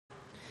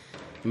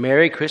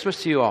Merry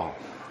Christmas to you all.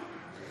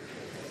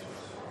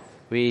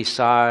 We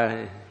saw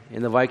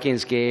in the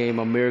Vikings game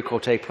a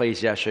miracle take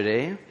place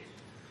yesterday.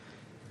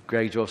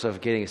 Greg Joseph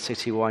getting a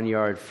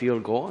 61-yard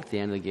field goal at the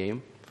end of the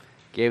game.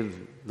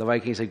 Gave the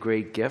Vikings a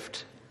great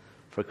gift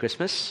for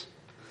Christmas.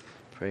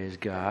 Praise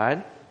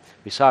God.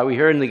 We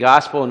heard in the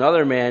gospel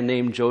another man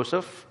named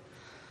Joseph.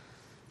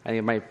 I think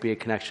it might be a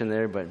connection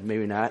there, but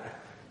maybe not.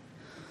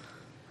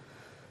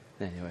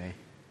 Anyway.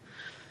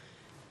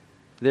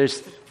 There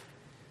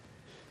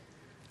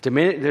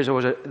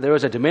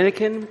was a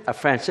Dominican, a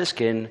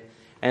Franciscan,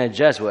 and a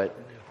Jesuit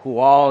who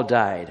all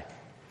died.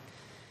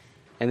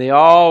 And they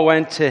all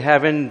went to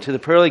heaven, to the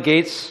pearly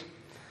gates,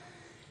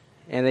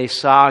 and they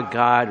saw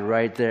God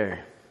right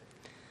there.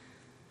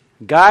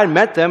 God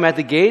met them at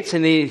the gates,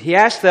 and he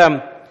asked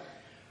them,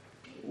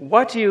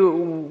 if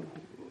you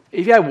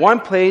had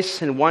one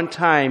place and one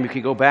time you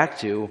could go back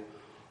to,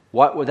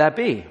 what would that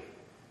be?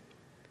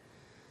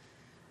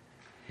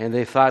 And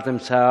they thought,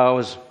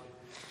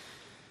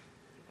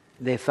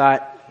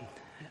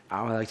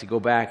 I would like to go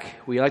back.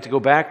 We like to go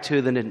back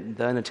to the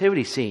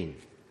nativity scene.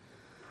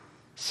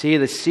 See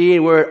the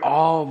scene where it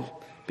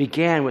all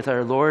began with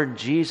our Lord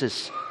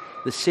Jesus,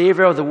 the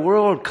Savior of the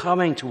world,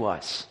 coming to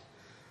us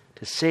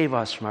to save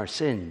us from our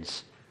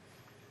sins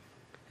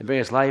and bring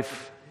us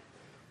life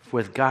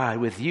with God,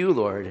 with you,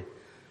 Lord,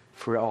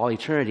 for all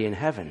eternity in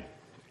heaven.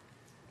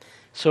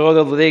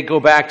 So they go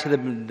back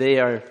they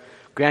are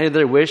granted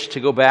their wish to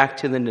go back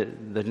to the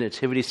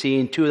nativity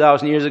scene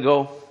 2,000 years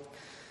ago.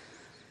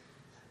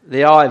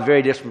 They all had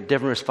very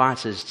different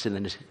responses to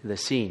the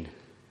scene.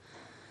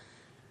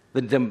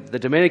 The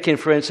Dominican,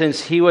 for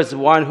instance, he was the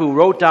one who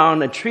wrote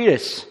down a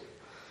treatise,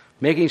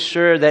 making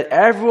sure that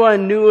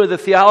everyone knew the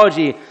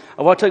theology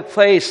of what took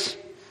place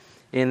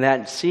in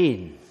that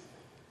scene,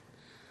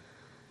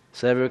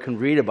 so everyone can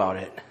read about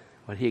it,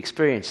 what he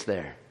experienced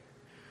there.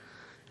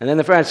 And then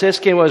the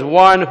Franciscan was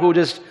one who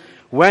just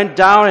went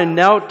down and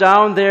knelt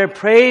down there,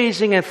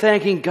 praising and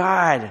thanking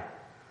God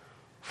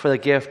for the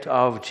gift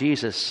of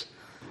Jesus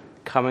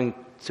coming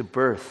to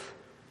birth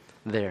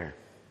there.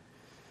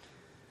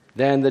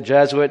 Then the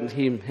Jesuit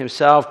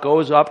himself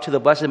goes up to the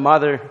Blessed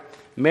Mother,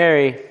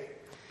 Mary,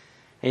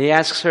 and he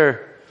asks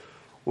her,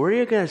 where are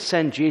you going to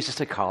send Jesus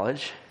to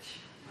college?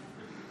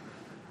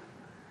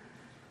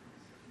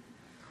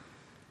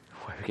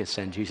 Where are we going to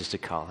send Jesus to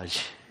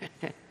college?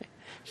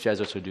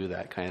 Jesuits would do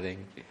that kind of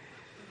thing.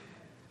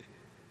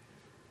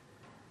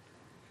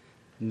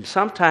 And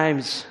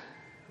sometimes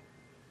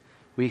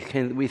we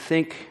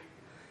think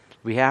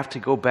we have to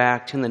go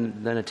back to the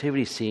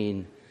nativity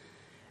scene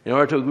in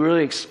order to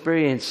really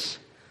experience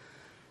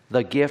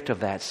the gift of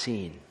that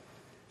scene.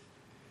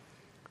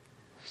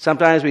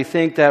 Sometimes we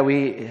think that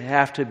we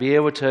have to be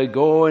able to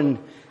go and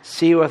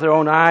see with our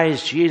own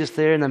eyes Jesus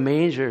there in the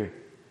manger,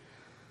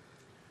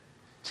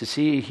 to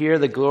hear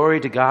the glory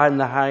to God in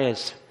the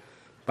highest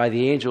by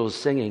the angels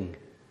singing,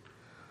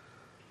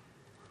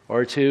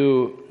 or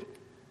to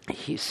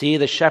see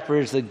the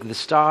shepherds, the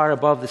star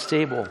above the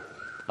stable,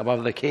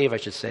 above the cave, I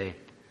should say,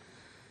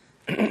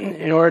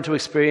 in order to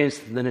experience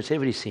the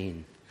nativity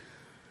scene,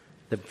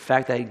 the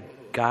fact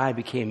that God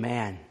became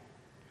man,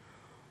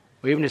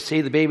 or even to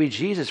see the baby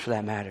Jesus for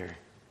that matter.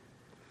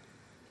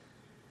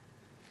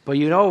 But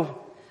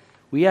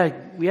we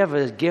have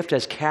a gift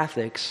as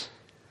Catholics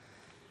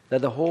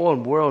that the whole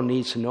world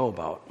needs to know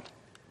about.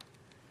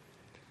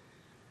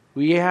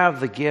 We have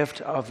the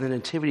gift of the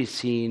nativity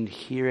scene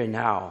here and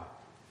now,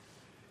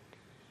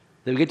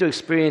 that we get to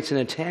experience in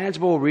a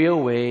tangible, real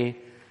way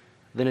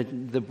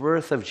the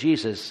birth of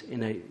Jesus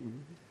in a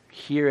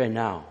here and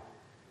now.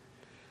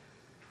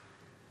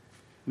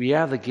 We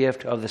have the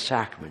gift of the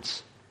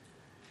sacraments.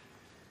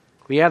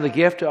 We have the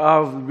gift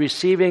of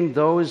receiving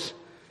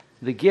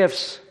the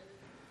gifts.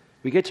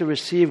 We get to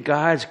receive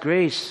God's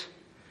grace,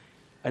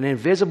 an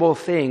invisible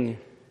thing,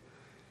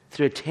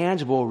 through a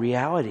tangible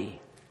reality.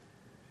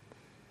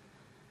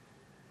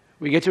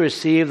 We get to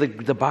receive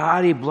the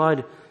body,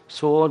 blood,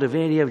 soul,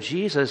 divinity of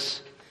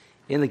Jesus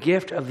in the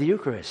gift of the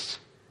Eucharist.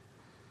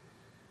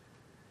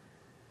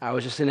 I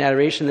was just in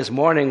adoration this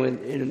morning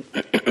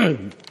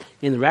in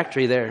the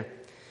rectory there,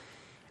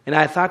 and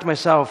I thought to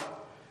myself,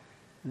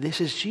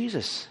 this is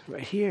Jesus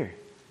right here.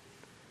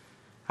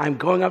 I'm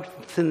going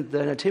up to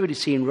the nativity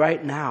scene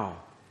right now.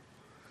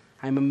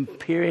 I'm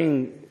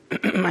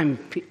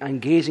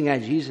gazing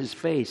at Jesus'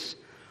 face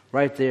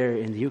right there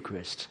in the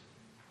Eucharist.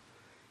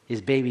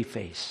 His baby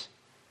face.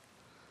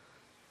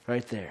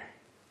 Right there.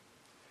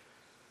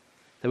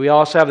 That we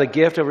also have the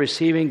gift of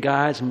receiving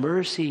God's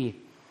mercy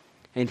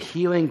and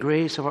healing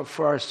grace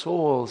for our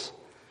souls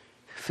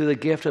through the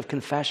gift of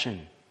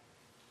confession.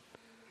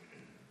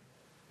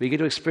 We get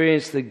to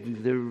experience the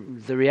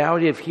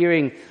reality of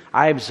hearing,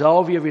 I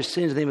absolve you of your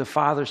sins in the name of the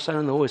Father, Son,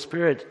 and the Holy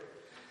Spirit,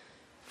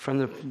 from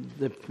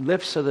the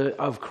lips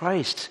of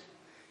Christ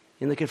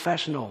in the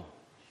confessional,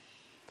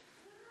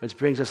 which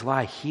brings us a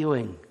lot of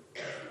healing,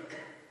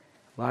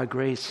 a lot of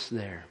grace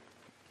there.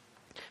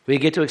 We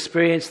get to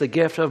experience the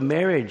gift of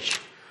marriage,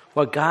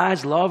 what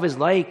God's love is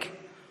like,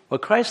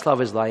 what Christ's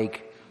love is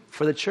like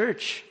for the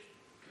church.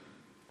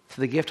 to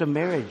the gift of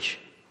marriage.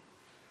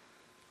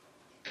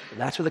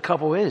 That's what the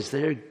couple is.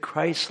 They're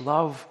Christ's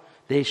love.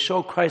 They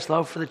show Christ's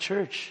love for the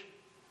church.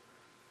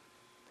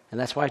 And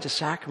that's why it's a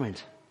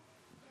sacrament.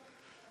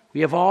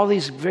 We have all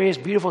these various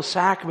beautiful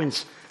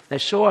sacraments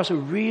that show us a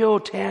real,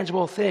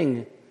 tangible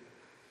thing.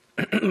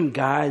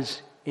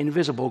 God's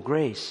invisible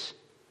grace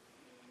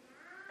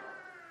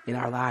in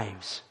our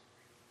lives.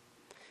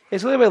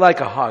 It's a little bit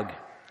like a hug.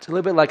 It's a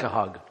little bit like a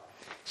hug.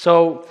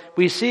 So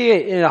we see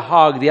in a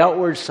hug the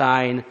outward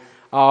sign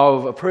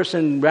of a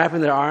person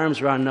wrapping their arms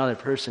around another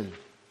person.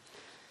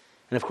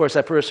 And of course,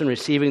 that person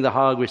receiving the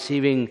hug,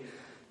 receiving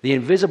the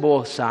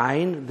invisible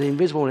sign, the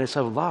invisibleness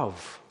of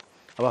love,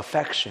 of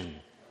affection.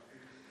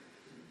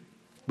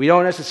 We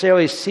don't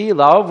necessarily see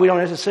love, we don't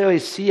necessarily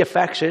see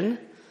affection,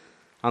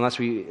 unless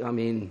we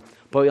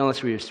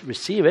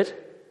receive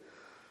it.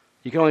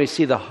 You can only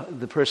see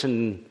the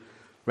person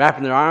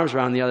wrapping their arms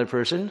around the other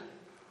person.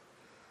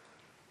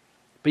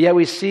 But yet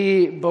we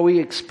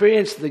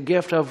experience the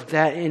gift of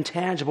that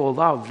intangible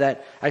love,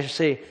 that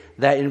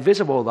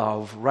invisible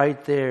love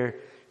right there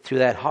through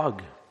that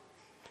hug.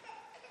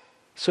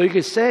 So you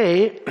could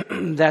say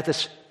that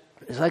it's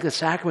like the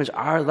sacraments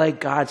are like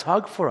God's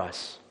hug for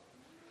us.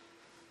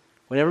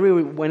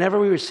 Whenever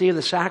we receive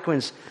the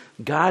sacraments,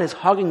 God is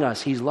hugging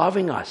us. He's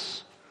loving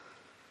us.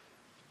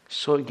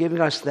 So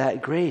giving us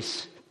that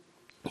grace,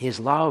 His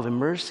love and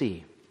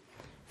mercy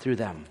through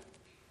them.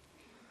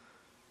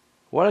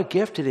 What a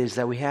gift it is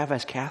that we have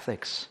as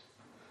Catholics.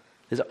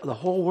 The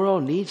whole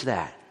world needs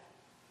that.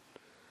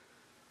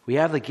 We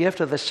have the gift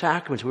of the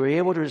sacraments. We're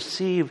able to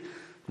receive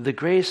the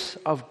grace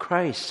of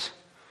Christ,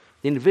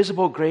 the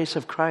invisible grace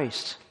of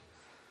Christ,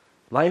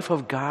 life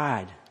of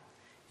God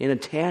in a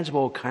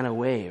tangible kind of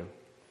way,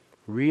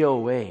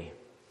 real way.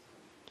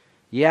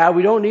 Yeah,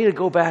 we don't need to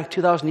go back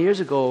 2,000 years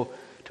ago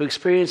to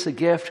experience the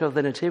gift of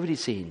the nativity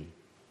scene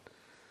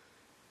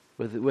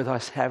with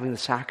us having the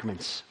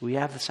sacraments. We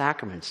have the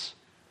sacraments.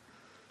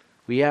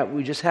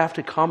 We just have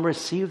to come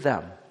receive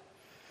them.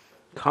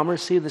 Come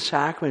receive the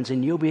sacraments,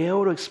 and you'll be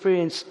able to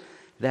experience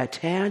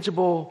that in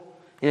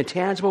a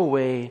tangible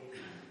way,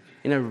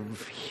 in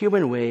a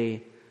human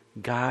way,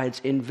 God's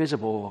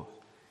invisible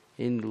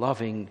in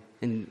love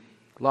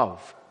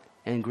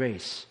and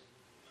grace.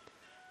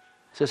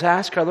 So let's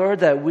ask our Lord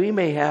that we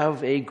may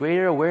have a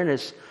greater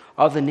awareness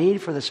of the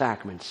need for the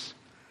sacraments,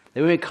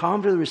 that we may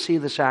come to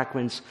receive the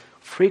sacraments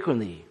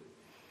frequently,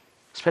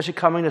 especially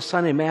coming to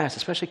Sunday Mass,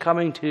 especially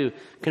coming to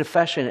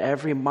confession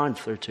every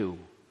month or two.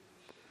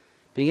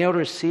 Being able to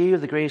receive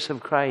the grace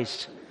of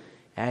Christ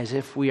as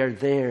if we are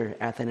there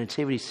at the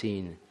nativity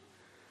scene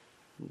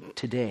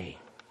today.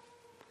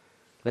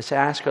 Let's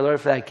ask our Lord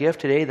for that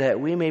gift today,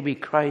 that we may be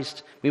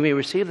Christ, we may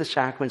receive the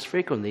sacraments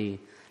frequently,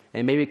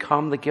 and may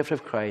become the gift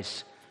of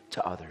Christ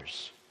to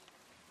others.